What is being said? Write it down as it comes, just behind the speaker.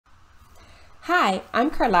Hi, I'm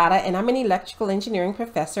Carlotta and I'm an electrical engineering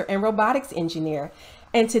professor and robotics engineer.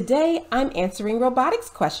 And today I'm answering robotics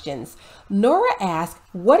questions. Nora asked,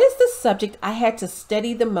 what is the subject I had to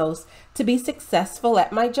study the most to be successful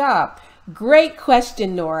at my job? Great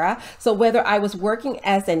question, Nora. So whether I was working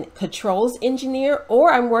as a controls engineer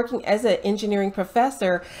or I'm working as an engineering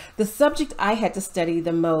professor, the subject I had to study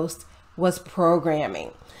the most was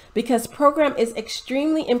programming, because program is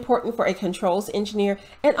extremely important for a controls engineer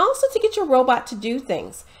and also to get your robot to do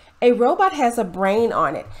things. A robot has a brain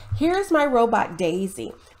on it. Here's my robot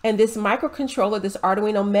Daisy, and this microcontroller, this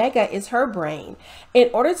Arduino Mega, is her brain. In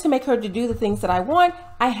order to make her to do the things that I want,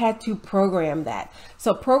 I had to program that.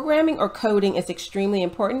 So programming or coding is extremely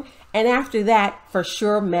important, and after that, for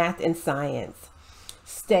sure, math and science.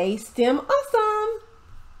 Stay STEM awesome!